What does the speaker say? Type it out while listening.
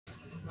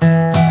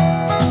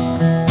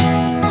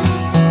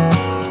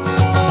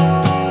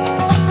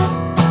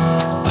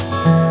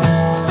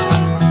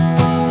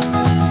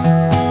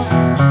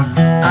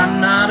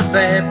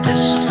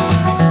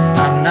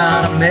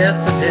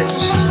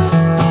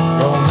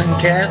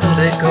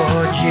Catholic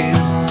or Jew.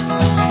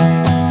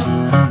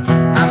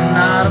 I'm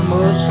not a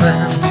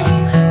Muslim,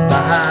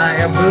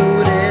 Baha'i or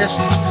Buddhist,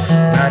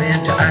 not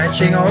into I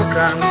Ching or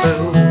Kung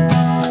Fu.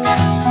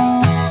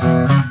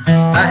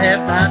 I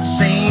have not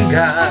seen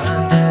God,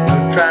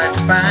 I've tried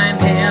to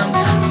find Him,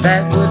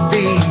 that would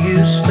be a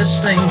useless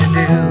thing to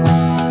do.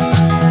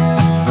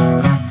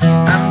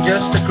 I'm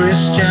just a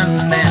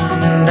Christian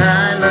and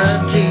I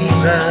love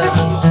Jesus,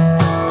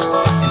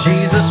 and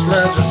Jesus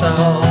loves us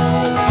all.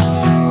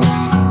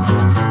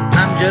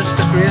 I'm just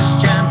a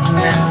Christian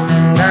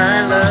and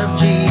I love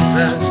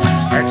Jesus,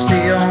 that's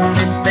the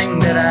only thing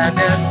that I've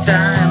got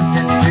time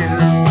to do.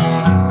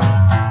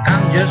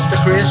 I'm just a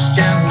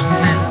Christian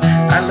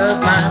and I love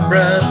my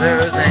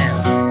brothers,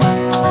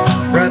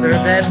 and brother,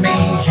 that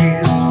means you.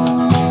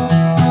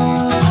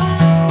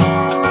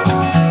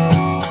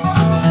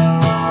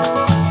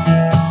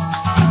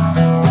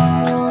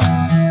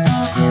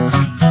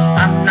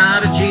 I'm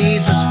not a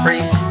Jesus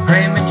freak,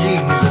 cramming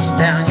Jesus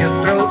down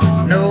your throat.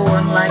 No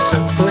one likes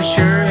a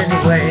pusher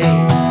anyway.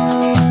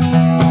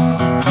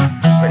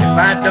 But if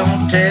I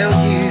don't tell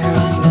you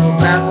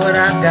about what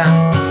I've got,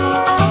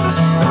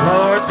 the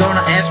Lord's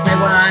gonna ask me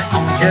why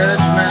on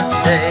Judgment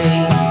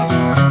Day.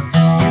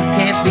 You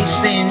can't be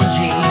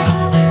stingy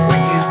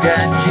when you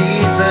got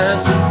Jesus.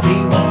 He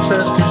wants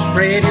us to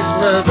spread His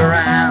love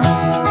around.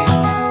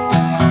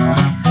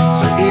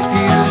 So if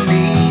you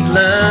need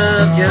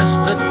love, just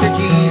look to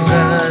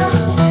Jesus.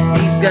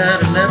 He's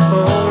got enough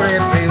for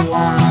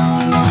everyone.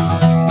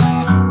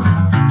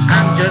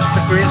 I'm just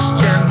a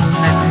Christian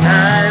and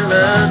I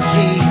love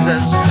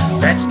Jesus.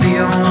 That's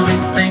the only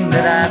thing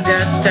that I've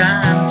got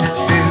time to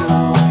do.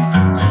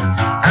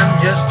 I'm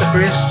just a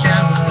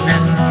Christian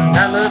and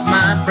I love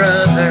my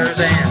brothers,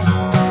 and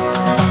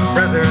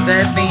brother,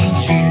 that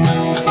means you.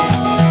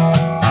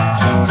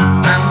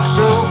 I'm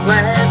so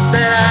glad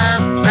that I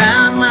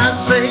found my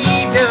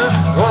Savior.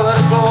 What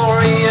a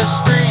glorious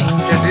thing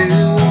to do.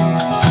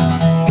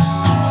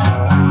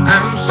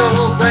 I'm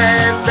so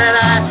glad that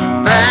I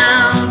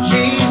found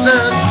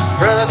Jesus.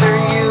 Brother,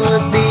 you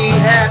would be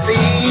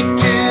happy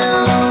too.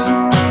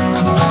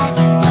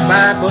 The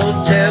Bible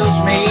tells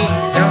me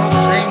don't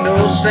sing no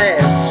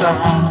sad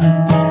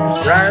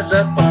songs, rise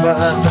up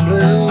above the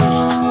blues.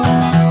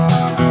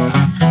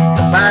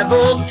 The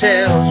Bible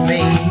tells